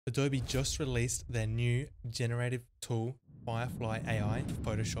Adobe just released their new generative tool, FireFly AI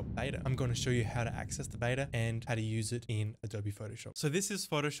Photoshop beta. I'm going to show you how to access the beta and how to use it in Adobe Photoshop. So this is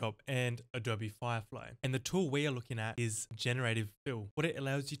Photoshop and Adobe FireFly. And the tool we are looking at is Generative Fill. What it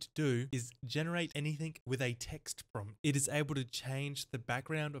allows you to do is generate anything with a text prompt. It is able to change the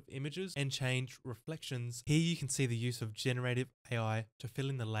background of images and change reflections. Here you can see the use of Generative AI to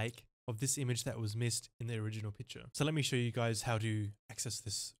fill in the lake of this image that was missed in the original picture. So let me show you guys how to access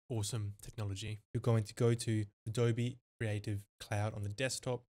this awesome technology. You're going to go to Adobe Creative Cloud on the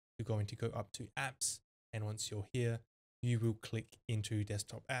desktop. You're going to go up to apps. And once you're here, you will click into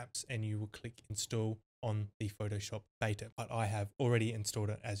desktop apps and you will click install on the Photoshop beta. But I have already installed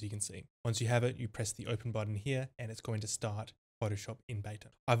it, as you can see. Once you have it, you press the open button here and it's going to start Photoshop in beta.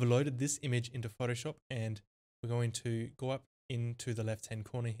 I've loaded this image into Photoshop and we're going to go up into the left hand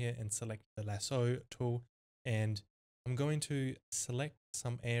corner here and select the lasso tool, and I'm going to select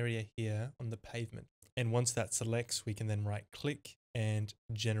some area here on the pavement, and once that selects we can then right click and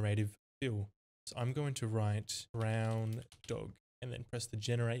generative fill. So I'm going to write brown dog and then press the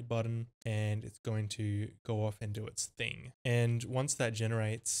generate button and it's going to go off and do its thing. And once that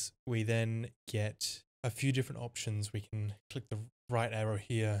generates, we then get a few different options. We can click the right arrow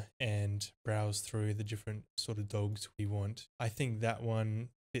here and browse through the different sort of dogs we want. I think that one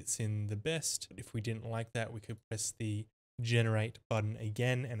fits in the best. If we didn't like that, we could press the generate button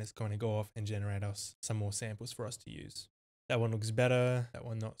again and it's going to go off and generate us some more samples for us to use. That one looks better, that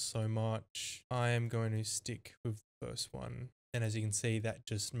one not so much. I am going to stick with the first one. And as you can see, that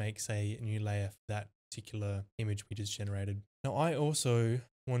just makes a new layer for that particular image we just generated. Now I also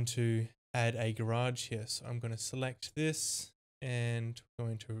want to add a garage here. So I'm going to select this and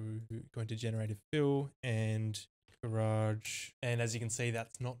going to generative fill and garage. And as you can see,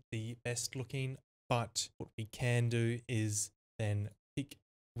 that's not the best looking, but what we can do is then pick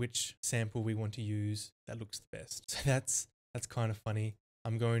which sample we want to use that looks the best. So that's kind of funny.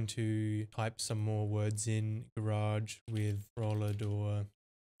 I'm going to type some more words in garage with roller door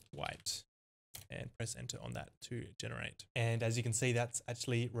white and press enter on that to generate. And as you can see, that's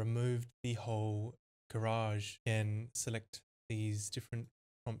actually removed the whole garage. And select these different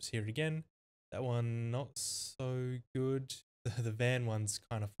prompts here again. That one not so good. The van one's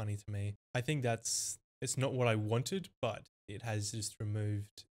kind of funny to me. I think it's not what I wanted, but it has just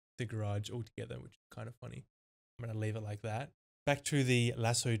removed the garage altogether, which is kind of funny. I'm going to leave it like that. Back to the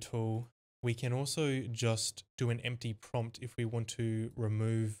lasso tool, we can also just do an empty prompt if we want to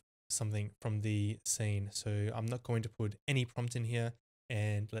remove something from the scene. So I'm not going to put any prompt in here,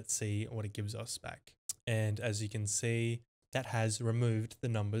 and let's see what it gives us back. And as you can see, that has removed the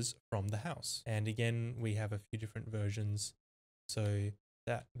numbers from the house. And again, we have a few different versions. So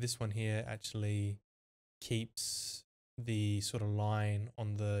this one here actually keeps the sort of line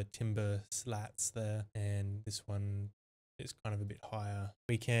on the timber slats there, and this one is kind of a bit higher.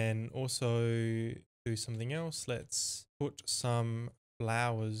 We can also do something else. Let's put some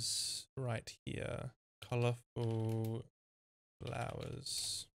flowers right here, colorful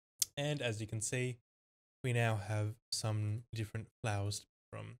flowers. And as you can see, we now have some different flowers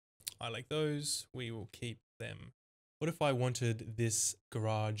from. I like those, we will keep them. What if I wanted this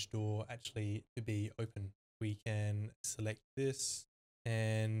garage door actually to be open? We can select this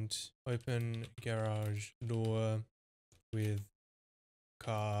and open garage door with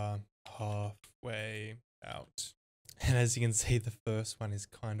car halfway out. And as you can see, the first one is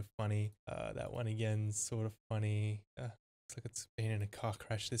kind of funny. That one again, sort of funny. Looks like it's been in a car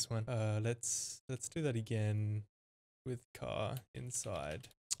crash, this one. Let's do that again with car inside.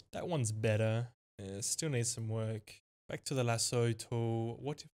 That one's better. Still needs some work. Back to the lasso tool.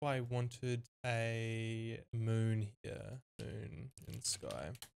 What if I wanted a moon here? Moon and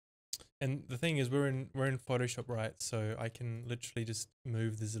sky. And the thing is, we're in Photoshop, right? So I can literally just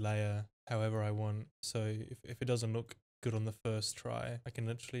move this layer however I want. So if it doesn't look good on the first try, I can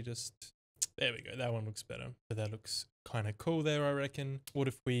literally just, there we go. That one looks better. So that looks kind of cool there, I reckon. What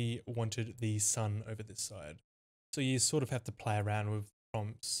if we wanted the sun over this side? So you sort of have to play around with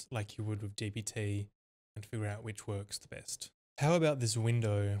prompts like you would with GPT and figure out which works the best. How about this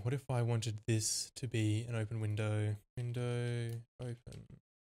window? What if I wanted this to be an open window? Window, open.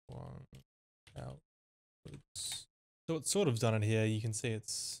 One outwards. So it's sort of done it here. You can see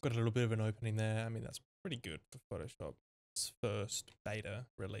it's got a little bit of an opening there. I mean, that's pretty good for Photoshop's first beta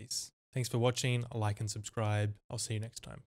release. Thanks for watching. Like and subscribe. I'll see you next time.